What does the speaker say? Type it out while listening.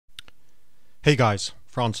Hey guys,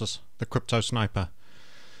 Francis, the crypto sniper.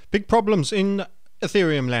 Big problems in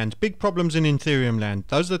Ethereum land. Big problems in Ethereum land.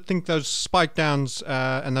 Those that think those spike downs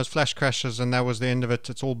and those flash crashes and that was the end of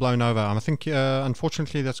it, it's all blown over. I think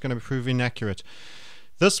unfortunately that's going to prove inaccurate.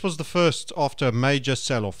 This was the first after a major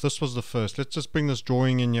sell-off. This was the first. Let's just bring this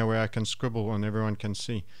drawing in here where I can scribble and everyone can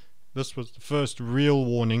see. This was the first real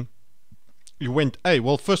warning. You went,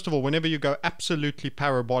 well, first of all, whenever you go absolutely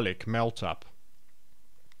parabolic melt up,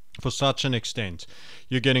 for such an extent,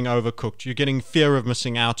 you're getting overcooked. You're getting fear of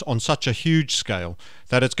missing out on such a huge scale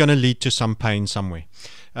that it's going to lead to some pain somewhere.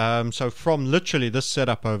 So from literally this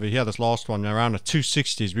setup over here, this last one around the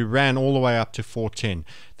 260s, we ran all the way up to 410.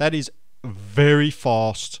 That is very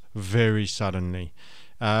fast, very suddenly.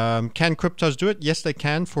 Can cryptos do it? Yes, they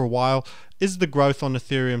can for a while. Is the growth on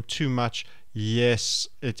Ethereum too much? Yes,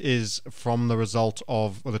 it is, from the result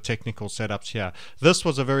of the technical setups here. This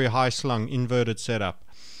was a very high slung inverted setup,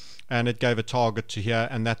 and it gave a target to here,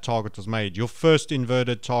 and that target was made. Your first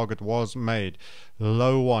inverted target was made.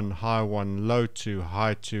 Low 1, high 1, low 2,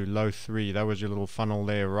 high 2, low 3. That was your little funnel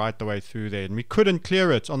there, right the way through there. And we couldn't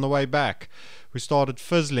clear it on the way back. We started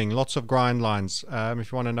fizzling, lots of grind lines.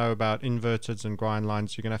 If you want to know about inverteds and grind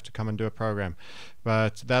lines, you're going to have to come and do a program.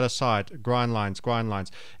 But that aside, grind lines, grind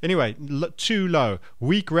lines. Anyway, too low.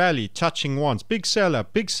 Weak rally, touching once. Big seller,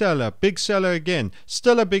 big seller, big seller again.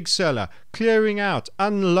 Still a big seller. Clearing out,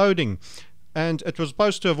 unloading. And it was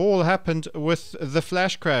supposed to have all happened with the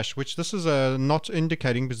flash crash, which this is not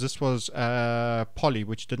indicating, because this was Poly,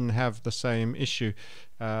 which didn't have the same issue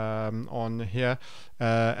on here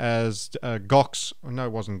as Gox. No,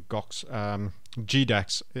 it wasn't Gox.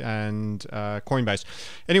 GDAX and Coinbase.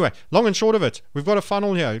 Anyway, long and short of it, we've got a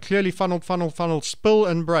funnel here. Clearly funnel, spill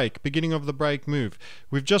and break. Beginning of the break move.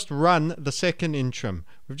 We've just run the second interim.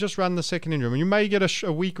 You may get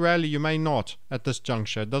a weak rally, you may not at this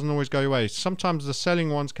juncture. It doesn't always go away. Sometimes the selling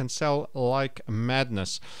ones can sell like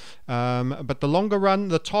madness. But the longer run,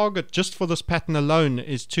 the target just for this pattern alone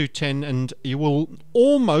is 210, and you will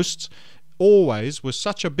almost always, with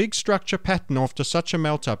such a big structure pattern after such a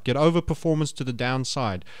melt up, get overperformance to the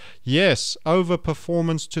downside. Yes,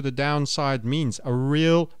 overperformance to the downside means a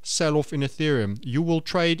real sell-off in Ethereum. You will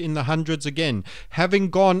trade in the hundreds again, having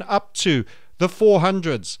gone up to the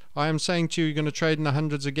 400s. I am saying to you, you're going to trade in the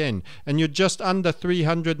hundreds again, and you're just under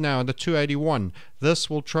 300 now, the 281. This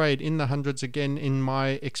will trade in the hundreds again in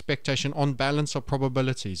my expectation on balance of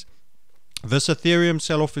probabilities. This Ethereum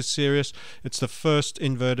sell-off is serious. It's the first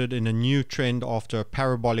inverted in a new trend after a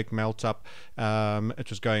parabolic melt-up. It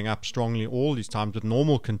was going up strongly all these times with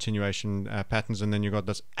normal continuation patterns, and then you got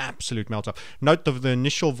this absolute melt-up. Note the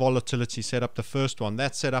initial volatility set up the first one.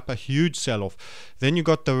 That set up a huge sell-off. Then you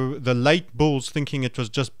got the late bulls thinking it was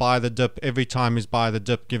just buy the dip. Every time is buy the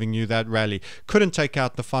dip, giving you that rally. Couldn't take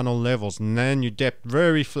out the funnel levels, and then you dipped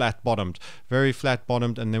very flat bottomed,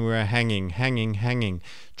 and then we were hanging,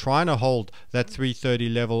 trying to hold that 330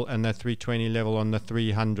 level and that 320 level on the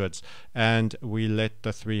 300s, and we let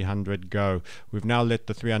the 300 go. We've now let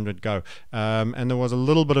the 300 go, and there was a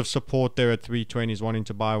little bit of support there at 320s wanting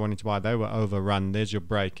to buy. They were overrun. There's your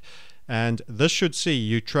break. And this should see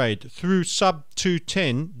you trade through sub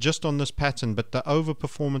 210 just on this pattern, but the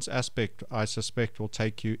overperformance aspect, I suspect, will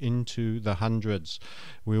take you into the hundreds.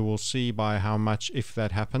 We will see by how much, if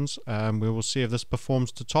that happens. We will see if this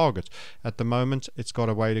performs to target. At the moment, it's got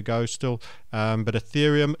a way to go still, but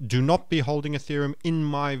Ethereum, do not be holding Ethereum in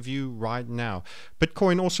my view right now.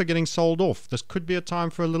 Bitcoin also getting sold off. This could be a time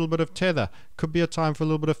for a little bit of tether, could be a time for a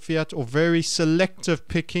little bit of fiat, or very selective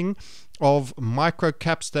picking of micro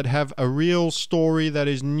caps that have a real story that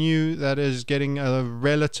is new, that is getting a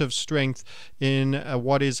relative strength in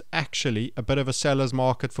what is actually a bit of a seller's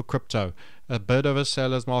market for crypto. Literally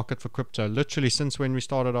since when we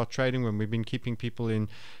started our trading, when we've been keeping people in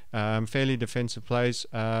fairly defensive plays,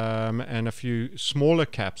 and a few smaller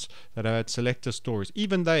caps that had selector stories.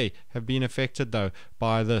 Even they have been affected though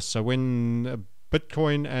by this. So when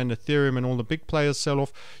Bitcoin and Ethereum and all the big players sell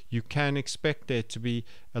off, you can expect there to be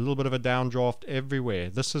a little bit of a downdraft everywhere.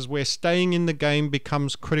 This is where staying in the game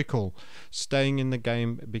becomes critical.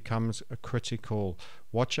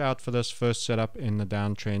 Watch out for this first setup in the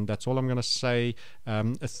downtrend. That's all I'm going to say.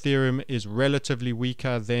 Ethereum is relatively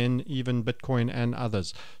weaker than even Bitcoin and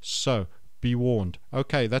others. So be warned.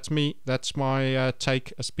 Okay, that's me. That's my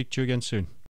take. I'll speak to you again soon.